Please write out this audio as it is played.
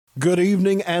Good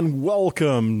evening and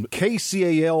welcome.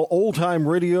 KCAL Old Time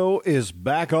Radio is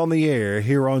back on the air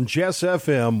here on Jess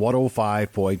FM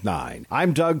 105.9.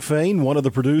 I'm Doug Fain, one of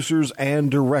the producers and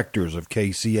directors of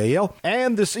KCAL,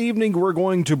 and this evening we're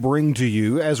going to bring to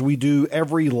you, as we do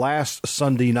every last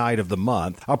Sunday night of the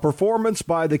month, a performance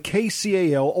by the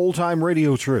KCAL Old Time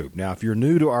Radio Troupe. Now, if you're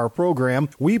new to our program,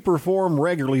 we perform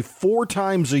regularly 4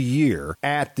 times a year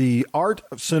at the Art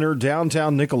Center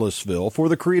downtown Nicholasville for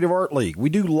the Creative Art League. We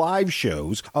do live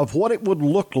shows of what it would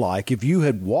look like if you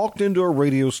had walked into a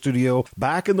radio studio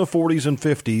back in the 40s and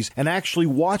 50s and actually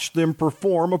watched them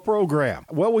perform a program.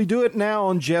 Well, we do it now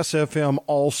on Jess FM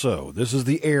also. This is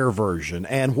the air version,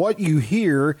 and what you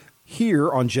hear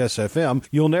here on Jess FM,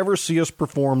 you'll never see us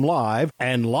perform live,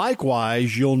 and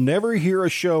likewise, you'll never hear a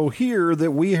show here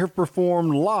that we have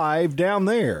performed live down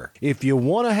there. If you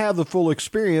want to have the full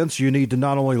experience, you need to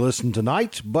not only listen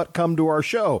tonight, but come to our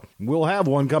show. We'll have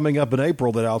one coming up in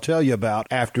April that I'll tell you about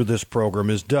after this program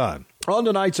is done. On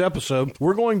tonight's episode,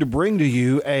 we're going to bring to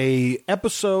you an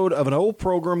episode of an old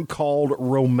program called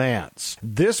Romance.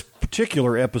 This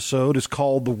particular episode is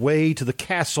called The Way to the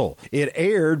Castle. It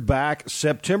aired back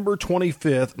September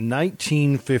 25th,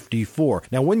 1954.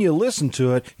 Now, when you listen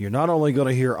to it, you're not only going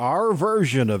to hear our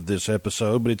version of this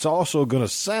episode, but it's also going to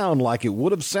sound like it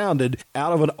would have sounded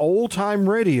out of an old-time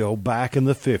radio back in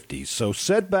the 50s. So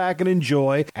sit back and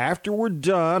enjoy. After we're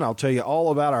done, I'll tell you all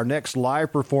about our next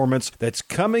live performance that's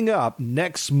coming up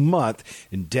next month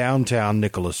in downtown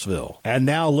Nicholasville. And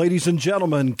now, ladies and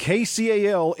gentlemen,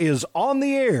 KCAL is on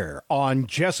the air on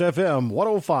Jess FM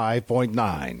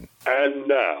 105.9. And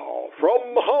now, from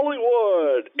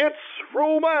Hollywood, it's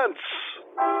Romance.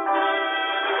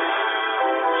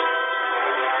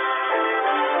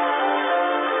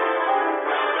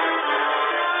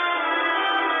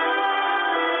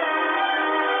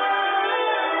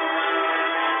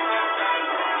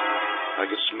 I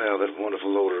could smell that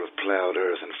wonderful odor of plowed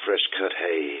earth and fresh-cut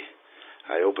hay.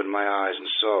 I opened my eyes and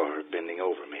saw her bending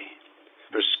over me.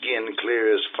 Her skin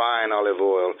clear as fine olive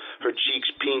oil, her cheeks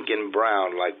pink and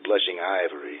brown like blushing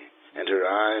ivory, and her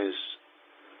eyes...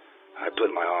 I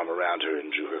put my arm around her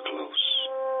and drew her close.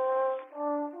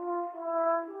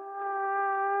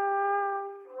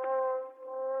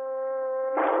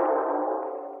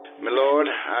 My lord,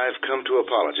 I've come to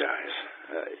apologize.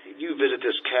 You visit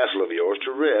this castle of yours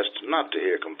to rest, not to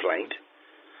hear complaint.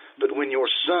 But when your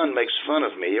son makes fun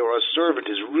of me or a servant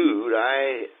is rude,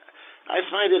 I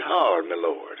find it hard, my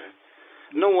lord.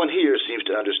 No one here seems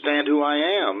to understand who I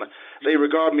am. They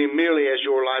regard me merely as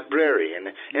your librarian,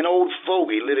 an old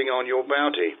fogey living on your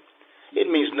bounty. It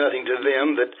means nothing to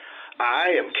them that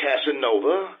I am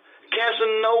Cassanova.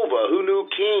 Cassanova, who knew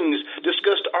kings,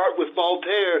 discussed art with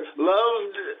Voltaire,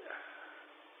 loved...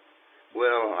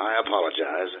 Well, I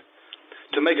apologize.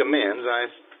 To make amends, I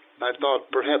thought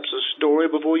perhaps a story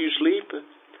before you sleep.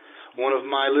 One of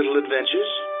my little adventures.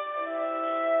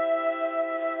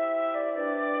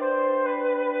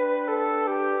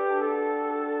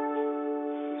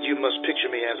 You must picture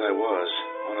me as I was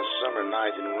on a summer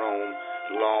night in Rome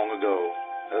long ago.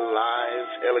 Alive,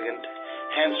 elegant,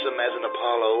 handsome as an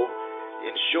Apollo.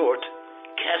 In short,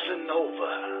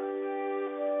 Casanova.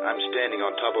 I'm standing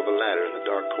on top of a ladder in the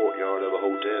dark courtyard of a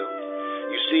hotel.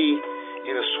 You see,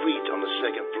 in a suite on the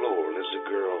second floor lives a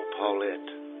girl, Paulette.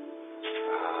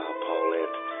 Ah,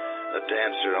 Paulette, a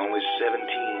dancer, only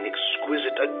 17,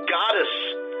 exquisite, a goddess,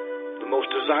 the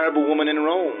most desirable woman in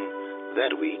Rome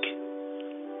that week.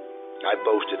 I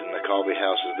boasted in the coffee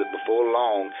houses that before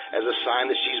long, as a sign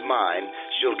that she's mine,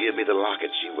 she'll give me the locket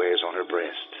she wears on her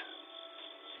breast.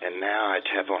 And now I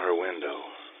tap on her window.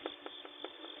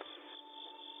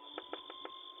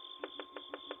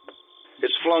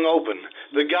 It's flung open.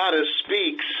 The goddess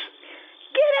speaks.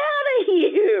 Get out of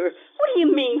here! What do you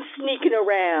mean sneaking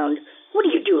around? What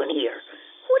are you doing here?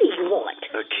 What do you want?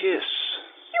 A kiss.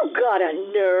 You got a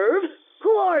nerve.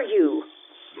 Who are you?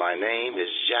 My name is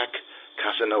Jacques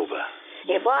Casanova.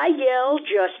 If I yell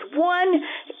just one...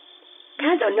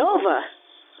 Casanova?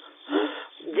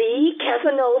 The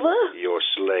Casanova? Your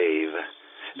slave.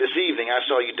 This evening I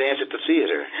saw you dance at the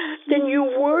theater. Then you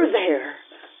were there.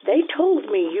 They told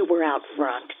me you were out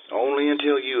front. Only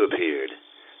until you appeared.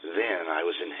 Then I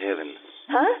was in heaven.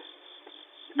 Huh?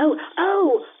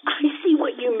 Oh, I see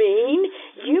what you mean.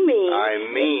 You mean... I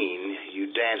mean, you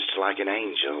danced like an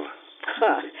angel.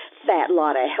 Huh, that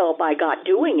lot of help I got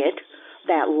doing it.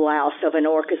 That louse of an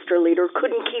orchestra leader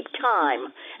couldn't keep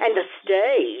time. And the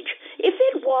stage. If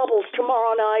it wobbles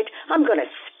tomorrow night, I'm going to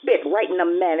spit right in the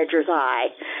manager's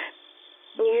eye.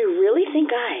 You really think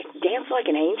I dance like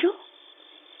an angel?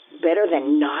 Better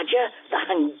than Nadja, the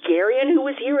Hungarian who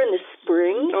was here in the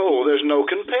spring? Oh, there's no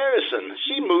comparison.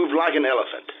 She moved like an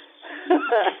elephant.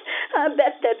 I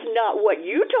bet that's not what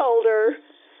you told her.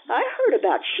 I heard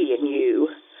about she and you.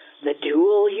 The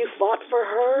duel you fought for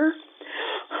her.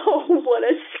 Oh, what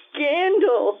a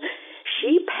scandal.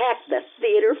 She packed the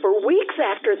theater for weeks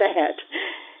after that.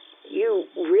 You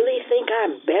really think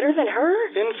I'm better than her?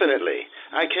 Infinitely.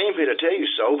 I came here to tell you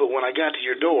so, but when I got to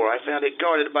your door, I found it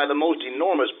guarded by the most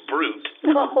enormous brute.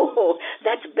 Oh,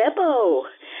 that's Beppo.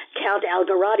 Count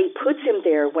Algarotti puts him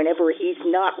there whenever he's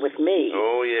not with me.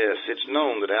 Oh, yes. It's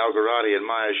known that Algarotti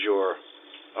admires your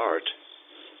art.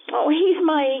 Oh, he's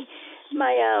my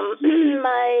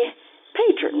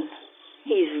patron.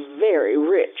 He's very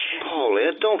rich.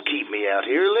 Paulette, don't keep me out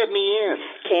here. Let me in.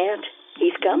 Can't.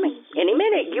 He's coming. Any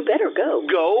minute. You better go.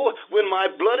 Go? When my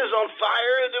blood is on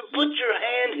fire? Put your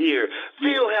hand here.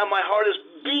 Feel how my heart is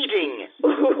beating.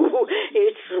 Ooh,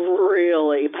 it's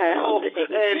really pounding. Oh,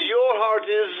 and your heart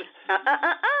is...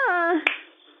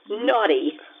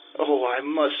 Naughty. Oh, I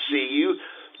must see you.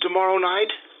 Tomorrow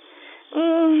night?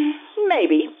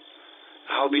 Maybe.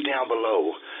 I'll be down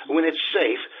below. When it's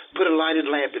safe, put a lighted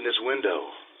lamp in this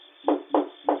window.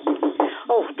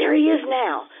 Oh, there he is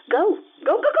now. Go.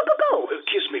 Go, go, go, go, go.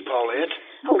 Kiss me, Paulette.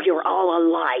 Oh, you're all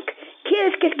alike.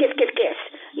 Kiss, kiss, kiss, kiss, kiss.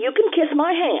 You can kiss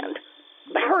my hand.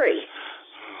 Hurry.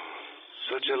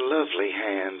 Such a lovely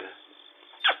hand.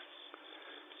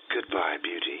 Goodbye,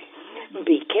 beauty.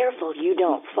 Be careful you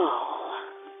don't fall.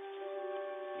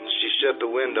 She shut the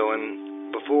window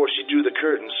and before she drew the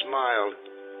curtain, smiled.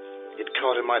 It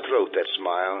caught in my throat, that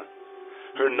smile.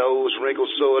 Her nose wrinkled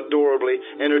so adorably,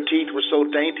 and her teeth were so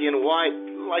dainty and white,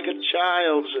 like a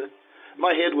child's.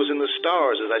 My head was in the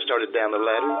stars as I started down the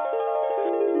ladder.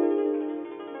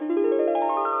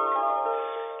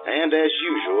 And as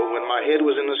usual, when my head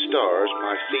was in the stars,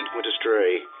 my feet went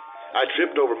astray. I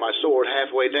tripped over my sword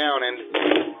halfway down and...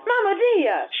 Mama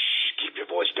Dia! Shh, keep your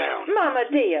voice down. Mama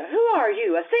Dia, who are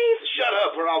you, a thief? Shut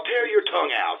up or I'll tear your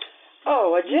tongue out.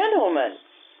 Oh, a gentleman.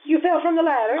 You fell from the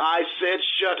ladder? I said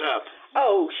shut up.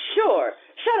 Oh, sure.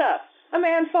 Shut up. A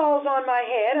man falls on my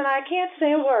head and I can't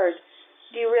say a word.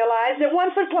 Do you realize that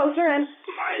 1 foot closer and...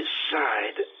 My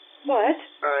side. What?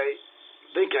 I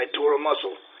think I tore a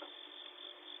muscle.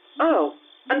 Oh,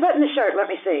 unbutton the shirt, let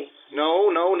me see.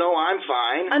 No, I'm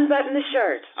fine. Unbutton the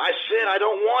shirt. I said I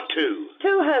don't want to.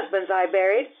 2 husbands I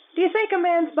buried. Do you think a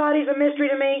man's body's a mystery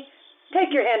to me?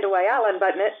 Take your hand away, I'll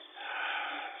unbutton it.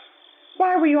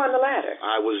 Why were you on the ladder?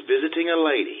 I was visiting a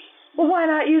lady. Well, why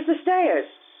not use the stairs?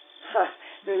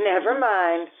 Never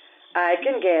mind. I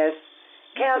can guess.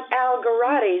 Count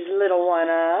Algarotti's little one,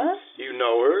 huh? You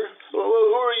know her? Well,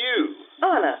 who are you?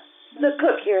 Anna, the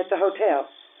cook here at the hotel.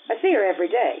 I see her every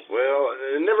day. Well,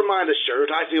 never mind the shirt.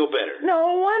 I feel better.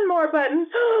 No, one more button.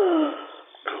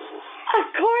 A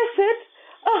corset.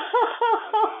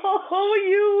 Oh,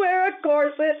 you wear a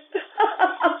corset.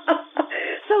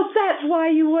 So that's why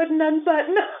you wouldn't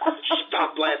unbutton.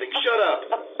 Stop laughing. Shut up.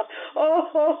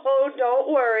 Oh, don't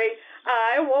worry.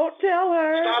 I won't tell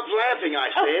her. Stop laughing, I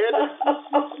said.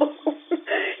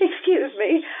 Excuse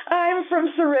me. I'm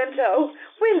from Sorrento.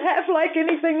 We laugh like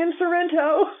anything in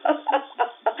Sorrento.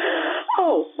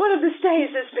 Oh, one of the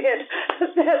stays has been.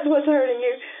 That's what's hurting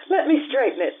you. Let me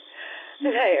straighten it.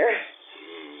 There.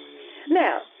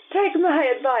 Now, take my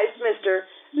advice, mister.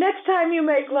 Next time you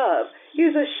make love,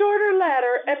 use a shorter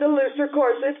ladder and a looser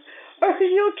corset, or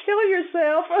you'll kill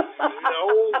yourself.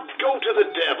 No, go to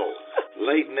the devil.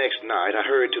 Late next night, I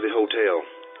hurried to the hotel.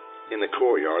 In the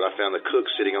courtyard, I found the cook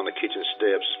sitting on the kitchen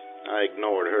steps. I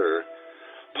ignored her.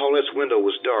 Paulette's window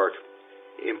was dark.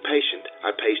 Impatient,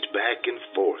 I paced back and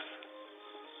forth.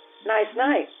 Nice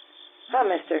night. Huh,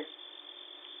 mister?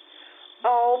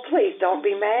 Oh, please don't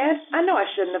be mad. I know I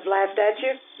shouldn't have laughed at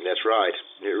you. That's right.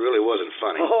 It really wasn't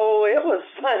funny. Oh, it was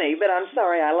funny, but I'm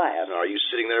sorry I laughed. Are you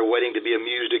sitting there waiting to be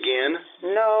amused again?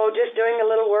 No, just doing a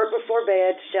little work before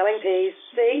bed, shelling peas.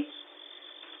 See?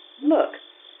 Look,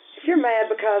 if you're mad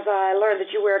because I learned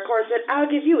that you wear a corset, I'll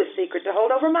give you a secret to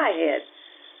hold over my head.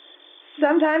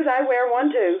 Sometimes I wear one,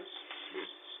 too.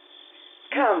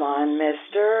 Come on,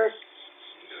 mister.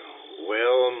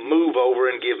 Well, move over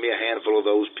and give me a handful of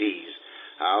those peas.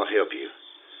 I'll help you.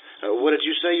 What did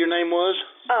you say your name was?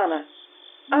 Anna.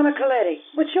 Anna Coletti.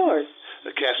 What's yours?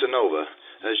 Casanova.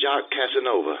 Jacques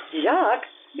Casanova. Jacques?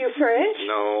 You French?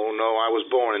 No, I was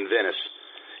born in Venice.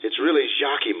 It's really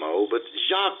Jacquimo, but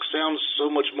Jacques sounds so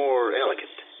much more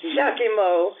elegant.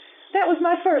 Jacquimo. That was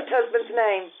my first husband's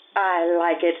name. I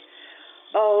like it.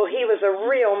 Oh, he was a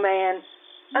real man.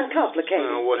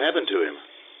 Uncomplicated. What happened to him?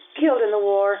 Killed in the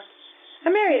war. I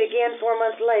married again 4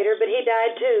 months later, but he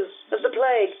died too, of the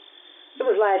plague. It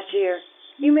was last year.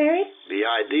 You married? The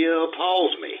idea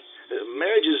appalls me.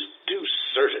 Marriage is too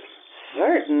certain.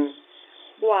 Certain?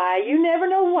 Why, you never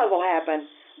know what will happen.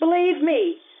 Believe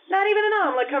me, not even an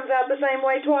omelet comes out the same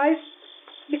way twice.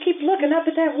 You keep looking up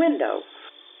at that window.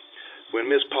 When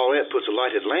Miss Paulette puts a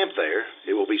lighted lamp there,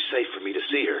 it will be safe for me to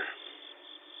see her.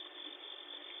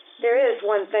 There is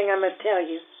one thing I must tell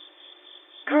you.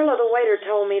 Carlo the waiter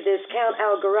told me this Count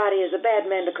Algarotti is a bad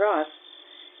man to cross.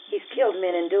 He's killed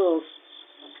men in duels.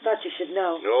 Thought you should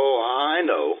know. Oh, I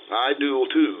know. I duel,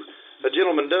 too. A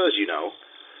gentleman does, you know.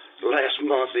 Last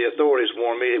month, the authorities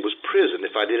warned me it was prison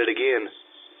if I did it again.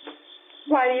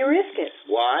 Why do you risk it?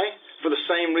 Why? For the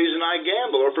same reason I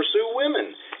gamble or pursue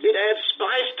women. It adds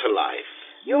spice to life.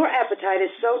 Your appetite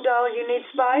is so dull you need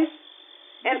spice?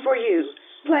 And for you,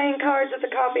 playing cards at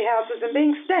the coffee houses and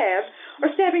being stabbed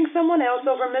or stabbing someone else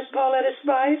over Miss Paulette's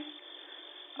spice?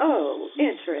 Oh,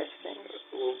 interesting.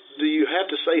 Well, do you have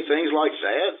to say things like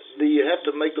that? Do you have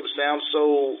to make them sound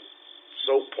so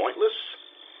pointless?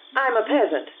 I'm a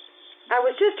peasant. I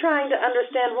was just trying to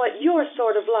understand what your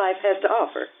sort of life has to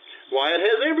offer. Why, it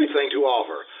has everything to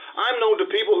offer. I'm known to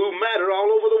people who matter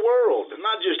all over the world,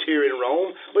 not just here in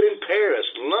Rome, but in Paris,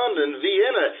 London,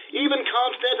 Vienna, even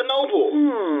Constantinople.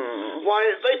 Why,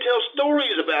 they tell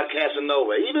stories about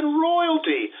Cassanova, even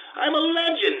royalty. I'm a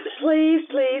legend. Please,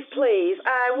 please, please.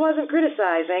 I wasn't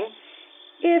criticizing.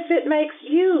 If it makes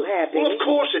you happy. Well, of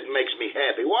course it makes me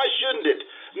happy. Why shouldn't it?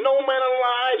 No man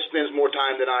alive spends more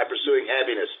time than I pursuing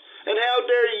happiness. And how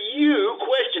dare you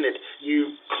question it,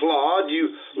 you clod,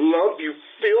 you lump, you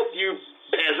filth, you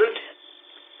peasant?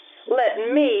 Let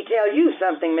me tell you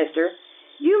something, mister.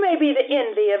 You may be the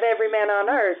envy of every man on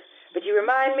earth, but you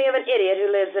remind me of an idiot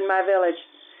who lives in my village.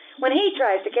 When he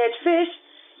tries to catch fish,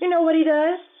 you know what he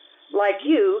does? Like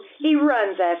you, he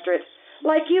runs after it.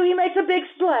 Like you, he makes a big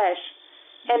splash.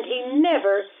 And he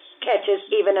never catches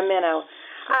even a minnow.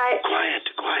 Quiet.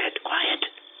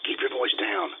 Keep your voice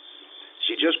down.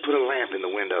 She just put a lamp in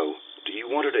the window. Do you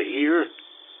want her to hear?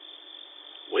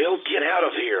 Well, get out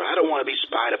of here. I don't want to be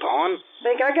spied upon.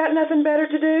 Think I got nothing better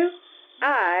to do?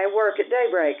 I work at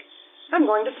daybreak. I'm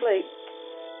going to sleep.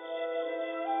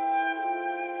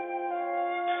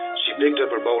 She picked up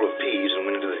her bowl of peas and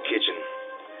went into the kitchen.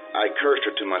 I cursed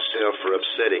her to myself for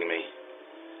upsetting me.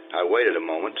 I waited a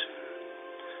moment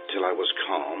till I was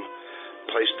calm,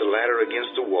 placed the ladder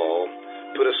against the wall,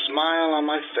 put a smile on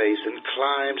my face, and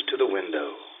climbed to the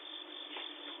window.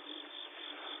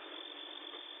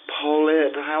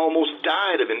 Paulette, I almost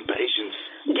died of impatience.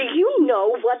 Do you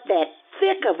know what that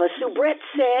thick of a soubrette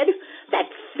said? That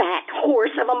fat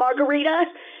horse of a Margarita?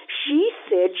 She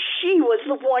said she was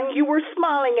the one you were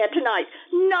smiling at tonight,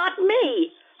 not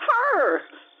me. Her.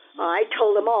 I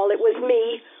told them all it was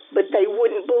me, but they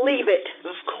wouldn't believe it.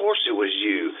 Of course it was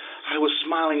you. I was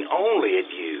smiling only at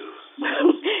you.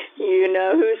 You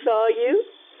know who saw you?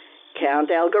 Count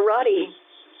Algarotti.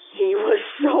 He was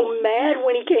so mad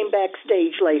when he came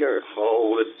backstage later.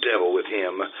 Oh, the devil with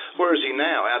him. Where is he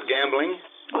now? Out gambling?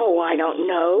 Oh, I don't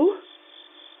know.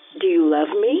 Do you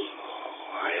love me?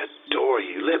 Oh, I adore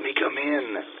you. Let me come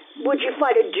in. Would you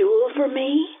fight a duel for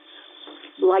me?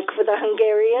 Like for the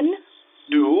Hungarian?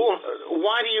 Duel?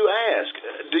 Why do you ask?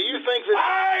 Do you think that...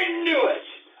 I knew it!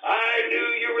 I knew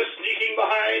you were sneaking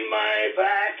behind my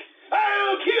back.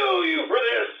 I'll kill you for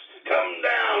this. Come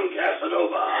down,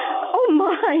 Cassanova. Oh,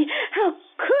 my. How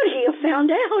could he have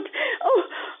found out?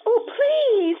 Oh,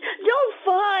 please. Don't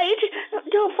fight.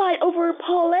 Don't fight over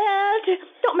Paulette.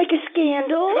 Don't make a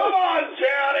scandal. Come on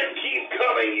down and keep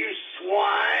coming, you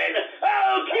swine.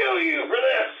 I'll kill you for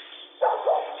this.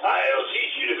 I'll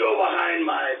teach you to go behind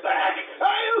my back.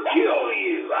 I'll kill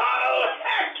you. I'll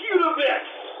hack you to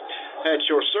bits. At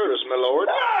your service, my lord.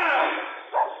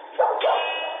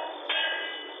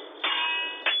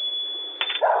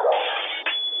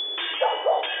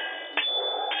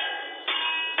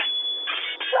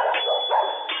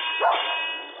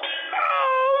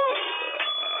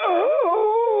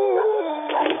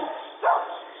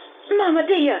 Mama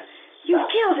Dia, you've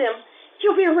killed him.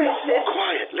 You'll be arrested.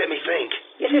 Quiet, let me think.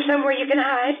 Is there somewhere you can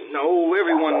hide? No,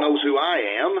 everyone knows who I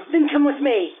am. Then come with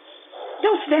me.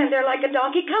 Don't stand there like a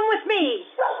donkey. Come with me.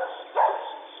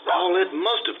 Paulette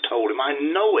must have told him. I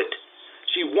know it.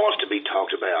 She wants to be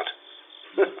talked about.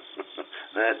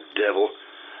 That devil.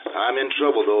 I'm in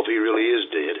trouble, though, if he really is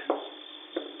dead.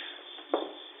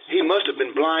 He must have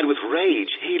been blind with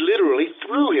rage. He literally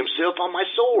threw himself on my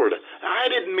sword. I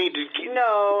didn't mean to...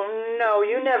 No,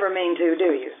 you never mean to,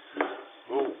 do you?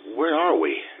 Well, where are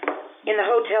we? In the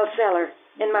hotel cellar,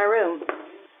 in my room.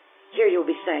 Here you'll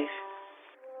be safe.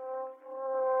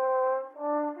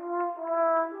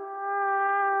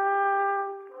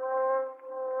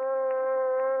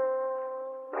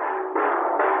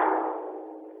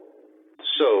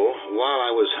 So, while I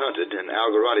was hunted and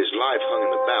Algarotti's life hung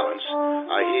in the balance,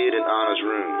 I hid in Anna's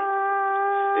room.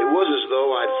 It was as though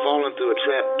I'd fallen through a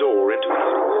trap door into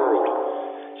another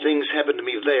world. Things happened to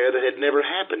me there that had never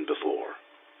happened before.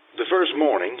 The first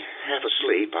morning, half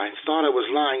asleep, I thought I was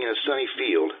lying in a sunny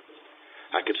field.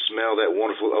 I could smell that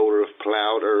wonderful odor of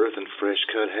plowed earth and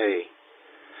fresh-cut hay.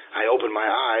 I opened my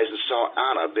eyes and saw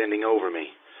Anna bending over me.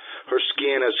 Her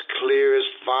skin as clear as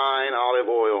fine olive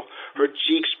oil, her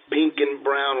cheeks pink and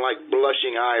brown like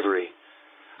blushing ivory.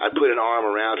 I put an arm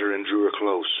around her and drew her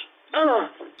close. Oh,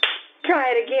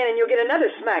 try it again and you'll get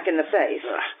another smack in the face.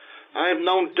 I have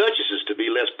known duchesses to be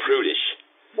less prudish.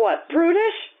 What,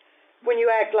 prudish? When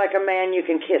you act like a man, you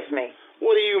can kiss me.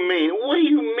 What do you mean? What do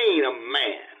you mean, a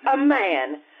man? A man.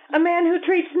 A man who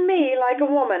treats me like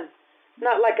a woman.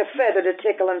 Not like a feather to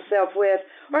tickle himself with,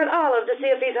 or an olive to see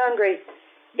if he's hungry.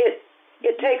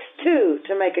 It takes two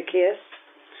to make a kiss.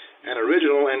 An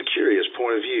original and curious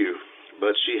point of view,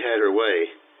 but she had her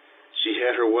way. She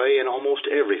had her way in almost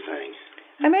everything.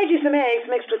 I made you some eggs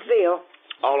mixed with veal.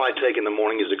 All I take in the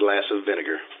morning is a glass of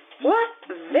vinegar. What?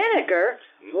 Vinegar?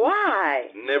 Why?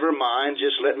 Never mind,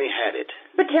 just let me have it.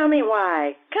 But tell me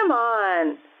why. Come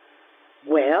on.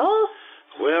 Well?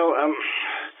 Well,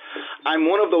 I'm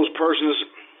one of those persons.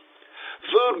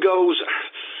 Food goes...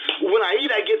 When I eat,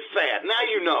 I get fat. Now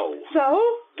you know. So?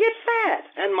 Get fat.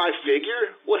 And my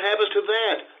figure? What happens to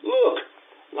that? Look,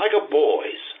 like a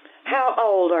boy's. How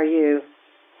old are you?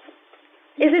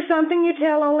 Is it something you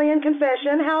tell only in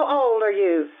confession? How old are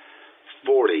you?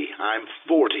 40. I'm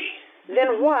 40.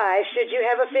 Then why should you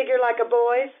have a figure like a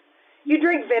boy's? You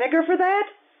drink vinegar for that?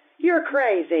 You're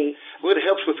crazy. Well, it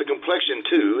helps with the complexion,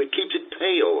 too. It keeps it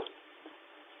pale.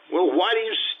 Well, why do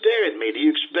you stare at me? Do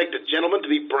you expect a gentleman to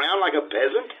be brown like a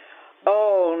peasant?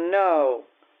 Oh, no.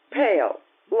 Pale,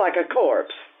 like a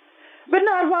corpse. But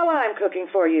not while I'm cooking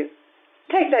for you.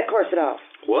 Take that corset off.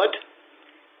 What?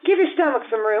 Give your stomach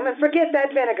some room and forget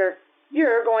that vinegar.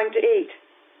 You're going to eat.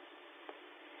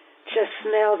 Just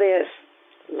smell this.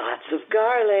 Lots of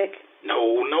garlic.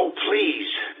 No, please.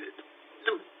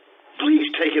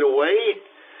 Please take it away.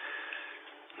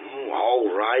 Oh,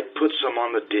 all right, put some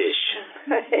on the dish.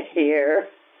 Here.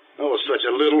 Oh, such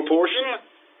a little portion.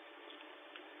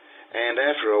 And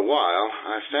after a while,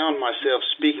 I found myself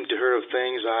speaking to her of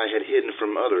things I had hidden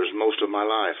from others most of my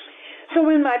life. So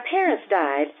when my parents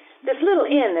died, this little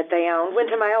inn that they owned went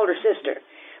to my older sister.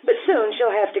 But soon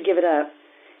she'll have to give it up.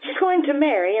 She's going to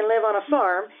marry and live on a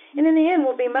farm, and in the inn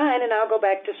will be mine, and I'll go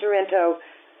back to Sorrento.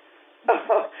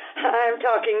 Oh, I'm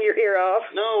talking your ear off.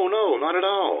 No, not at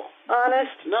all.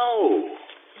 Honest? No.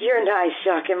 You're nice,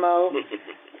 Giacomo.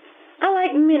 I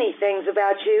like many things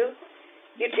about you.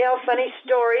 You tell funny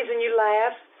stories and you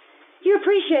laugh. You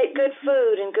appreciate good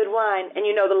food and good wine, and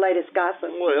you know the latest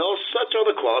gossip. Well, such are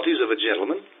the qualities of a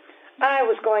gentleman. I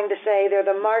was going to say they're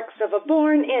the marks of a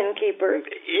born innkeeper.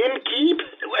 Innkeep?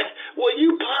 Well,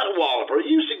 you potwalloper.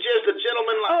 You suggest a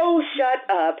gentleman like... Oh, shut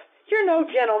up. You're no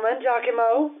gentleman,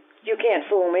 Giacomo. You can't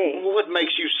fool me. What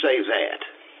makes you say that?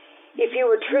 If you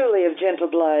were truly of gentle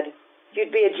blood,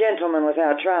 you'd be a gentleman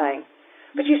without trying.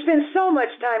 But you spend so much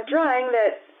time trying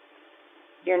that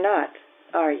you're not,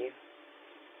 are you?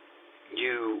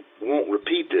 You won't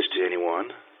repeat this to anyone?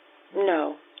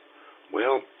 No.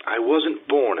 Well, I wasn't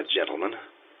born a gentleman.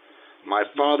 My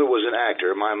father was an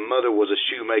actor. My mother was a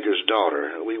shoemaker's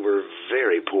daughter. We were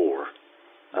very poor.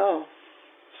 Oh.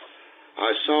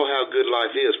 I saw how good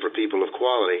life is for people of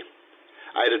quality.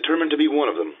 I determined to be one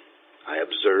of them. I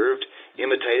observed,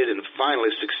 imitated, and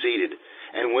finally succeeded.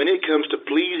 And when it comes to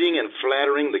pleasing and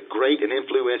flattering the great and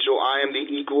influential, I am the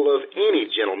equal of any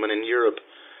gentleman in Europe.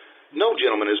 No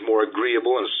gentleman is more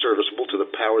agreeable and serviceable to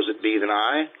the powers that be than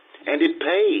I. And it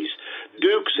pays.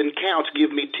 Dukes and counts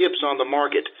give me tips on the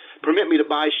market, permit me to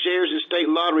buy shares in state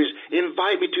lotteries,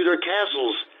 invite me to their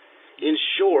castles. In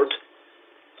short,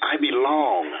 I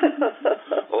belong.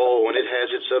 Oh, and it has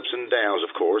its ups and downs,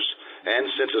 of course. And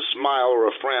since a smile or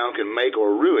a frown can make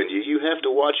or ruin you, you have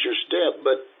to watch your step.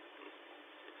 But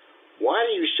why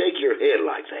do you shake your head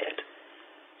like that?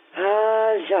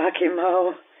 Ah,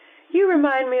 Giacomo, you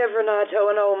remind me of Renato,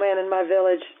 an old man in my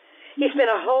village. He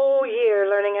spent a whole year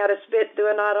learning how to spit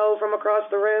through a knothole from across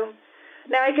the room.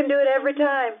 Now he can do it every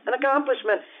time, an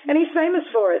accomplishment, and he's famous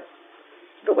for it.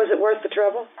 But was it worth the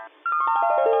trouble?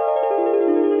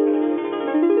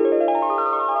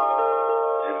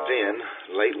 And then,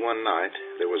 late one night,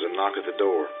 there was a knock at the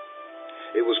door.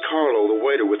 It was Carlo, the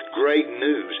waiter, with great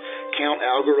news. Count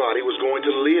Algarotti was going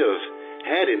to live.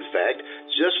 Had, in fact,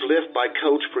 just left by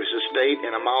coach for his estate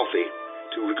in Amalfi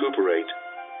to recuperate.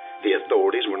 The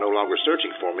authorities were no longer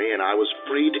searching for me, and I was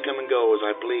free to come and go as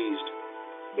I pleased.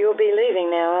 You'll be leaving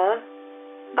now, huh?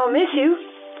 I'll miss you.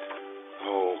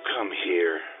 Oh, come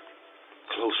here.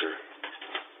 Closer.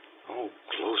 Oh,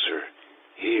 closer.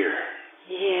 Here.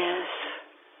 Yes.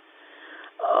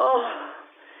 Oh,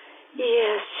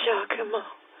 yes, Giacomo.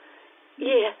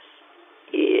 Yes.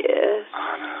 Yes.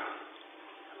 Anna.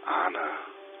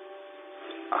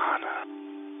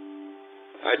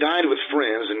 I dined with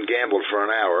friends and gambled for an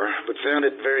hour, but found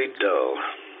it very dull.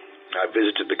 I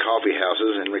visited the coffee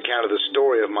houses and recounted the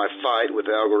story of my fight with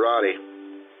Algarotti.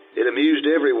 It amused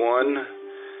everyone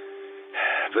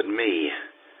but me.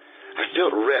 I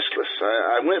felt restless.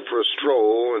 I went for a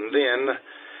stroll, and then,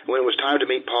 when it was time to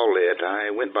meet Paulette,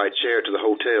 I went by chair to the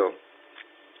hotel.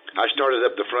 I started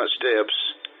up the front steps,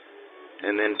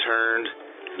 and then turned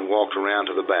and walked around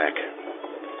to the back.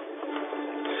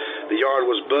 The yard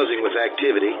was buzzing with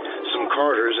activity. Some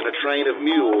carters and a train of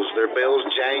mules, their bells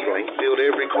jangling, filled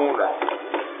every corner.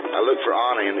 I looked for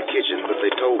Anna in the kitchen, but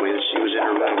they told me that she was in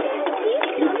her room.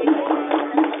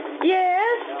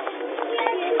 Yes?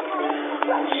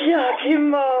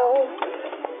 Giacomo.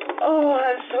 Oh,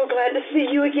 I'm so glad to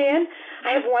see you again.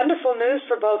 I have wonderful news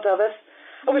for both of us.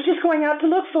 I was just going out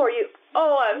to look for you.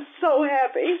 Oh, I'm so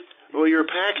happy. Well, you're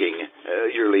packing.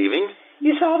 You're leaving?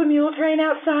 You saw the mule train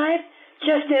outside?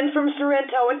 Just in from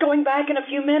Sorrento and going back in a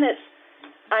few minutes.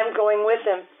 I'm going with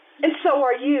him. And so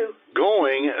are you.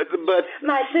 Going? But...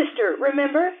 My sister,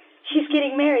 remember? She's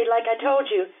getting married like I told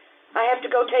you. I have to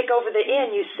go take over the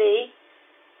inn, you see.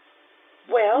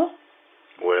 Well?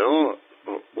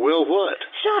 Well what?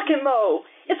 Giacomo!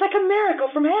 It's like a miracle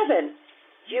from heaven.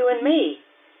 You and me.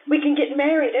 We can get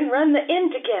married and run the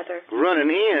inn together. Run an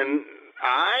inn?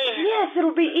 Yes,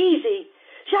 it'll be easy.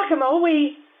 Giacomo,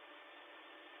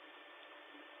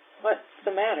 What's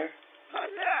the matter?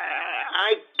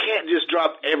 I can't just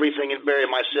drop everything and bury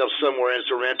myself somewhere in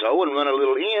Sorrento and run a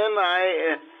little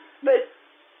inn. But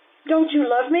don't you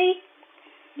love me?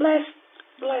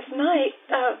 Last night,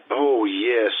 Oh,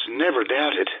 yes, never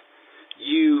doubt it.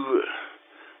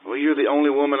 You're the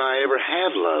only woman I ever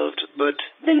have loved, but...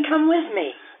 Then come with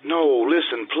me. No,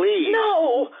 listen, please.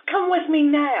 No, come with me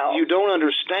now. You don't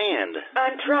understand.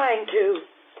 I'm trying to.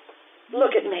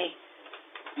 Look at me.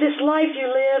 This life you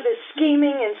live is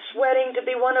scheming and sweating to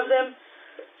be one of them,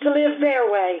 to live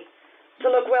their way, to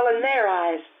look well in their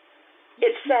eyes.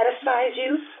 It satisfies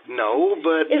you? No,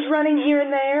 but... Is running here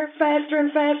and there, faster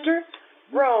and faster?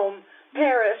 Rome,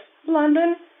 Paris,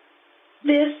 London?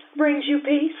 This brings you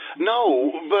peace?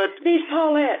 No, but... These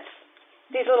Paulettes,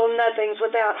 these little nothings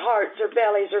without hearts or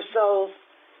bellies or souls,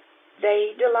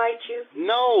 they delight you?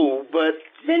 No, but...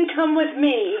 Then come with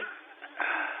me.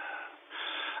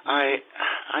 I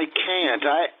can't.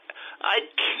 I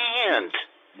can't.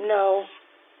 No,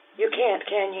 you can't,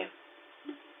 can you?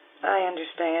 I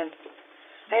understand.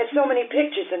 I had so many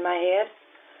pictures in my head.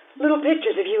 Little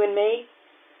pictures of you and me.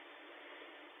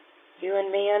 You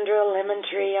and me under a lemon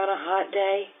tree on a hot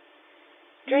day,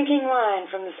 drinking wine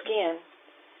from the skin.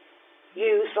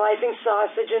 You slicing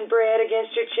sausage and bread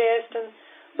against your chest, and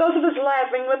both of us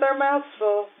laughing with our mouths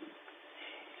full.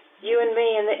 You and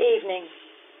me in the evening,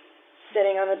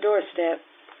 sitting on the doorstep,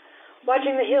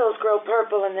 watching the hills grow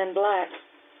purple and then black.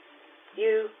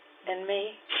 You and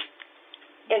me,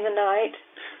 in the night.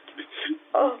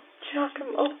 Oh,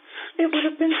 Giacomo, it would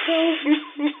have been so...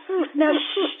 Now,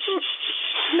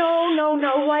 shh.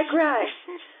 No, why cry?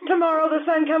 Tomorrow the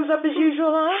sun comes up as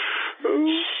usual, huh?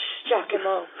 Shh,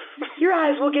 Giacomo. Your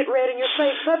eyes will get red and your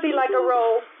face puffy like a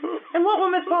roll. And what will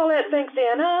Miss Paulette think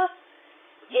then, huh?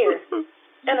 Here,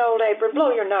 an old apron,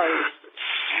 blow your nose.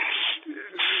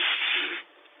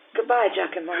 Goodbye,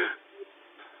 Giacomo.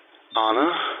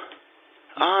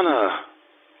 Anna.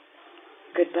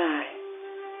 Goodbye.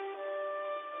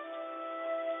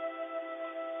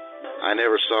 I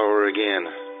never saw her again.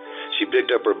 She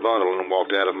picked up her bundle and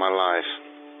walked out of my life.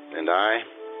 And I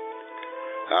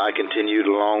continued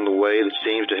along the way that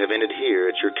seems to have ended here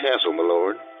at your castle, my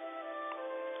lord.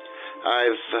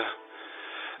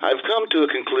 I've come to a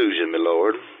conclusion, my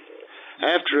lord.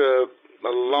 After a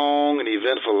long and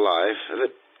eventful life,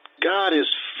 that God is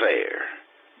fair,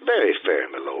 very fair,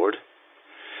 my lord.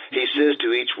 He says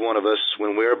to each one of us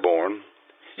when we are born,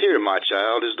 "Here, my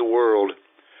child, is the world.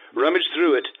 Rummage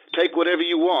through it. Take whatever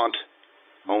you want.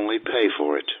 Only pay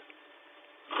for it."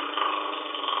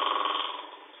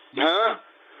 Huh?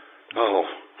 Oh.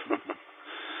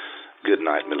 Good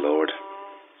night, my lord.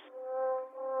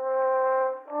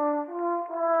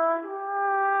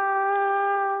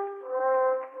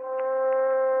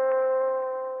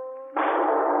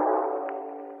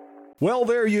 Well,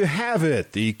 there you have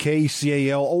it, the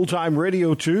KCAL Old Time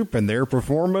Radio Troupe and their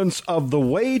performance of The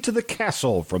Way to the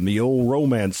Castle from the old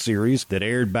romance series that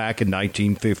aired back in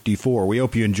 1954. We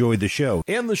hope you enjoyed the show.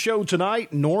 In the show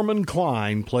tonight, Norman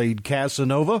Cline played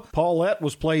Cassanova, Paulette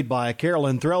was played by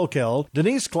Carolyn Threlkeld,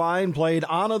 Denise Cline played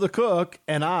Anna the cook,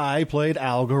 and I played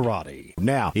Algarotti.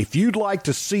 Now, if you'd like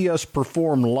to see us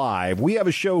perform live, we have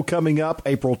a show coming up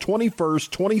April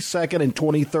 21st, 22nd, and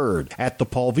 23rd at the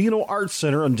Palvino Arts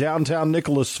Center in downtown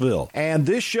Nicholasville. And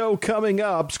this show coming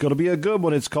up is going to be a good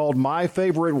one. It's called My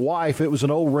Favorite Wife. It was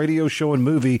an old radio show and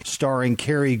movie starring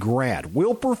Cary Grant.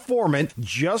 We'll perform it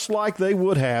just like they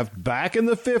would have back in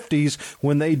the 50s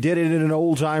when they did it in an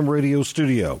old-time radio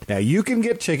studio. Now, you can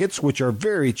get tickets, which are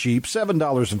very cheap,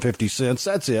 $7.50.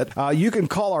 That's it. You can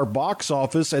call our box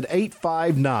office at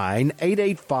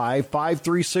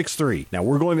 859-885-5363. Now,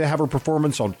 we're going to have a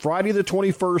performance on Friday the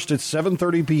 21st at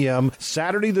 7:30 p.m.,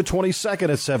 Saturday the 22nd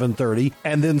at 7:30,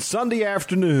 and then Sunday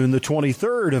afternoon, the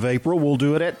 23rd of April, we'll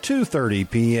do it at 2:30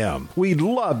 p.m. We'd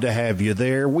love to have you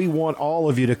there. We want all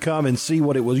of you to come and see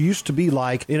what it used to be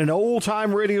like in an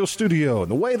old-time radio studio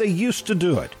and the way they used to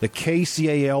do it. The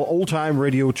KCAL Old-Time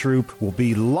Radio Troupe will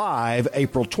be live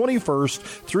April 21st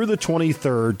through the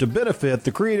 23rd to benefit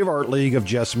the Creative Art League of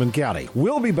Jessamine County.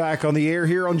 We'll be back on the air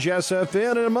here on Jess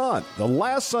FM in a month. The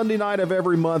last Sunday night of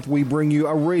every month, we bring you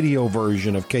a radio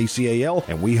version of KCAL,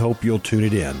 and we hope you'll tune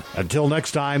it in. Until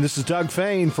next time, this is Doug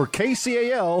Fain for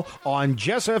KCAL on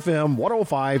Jess FM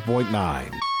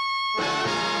 105.9.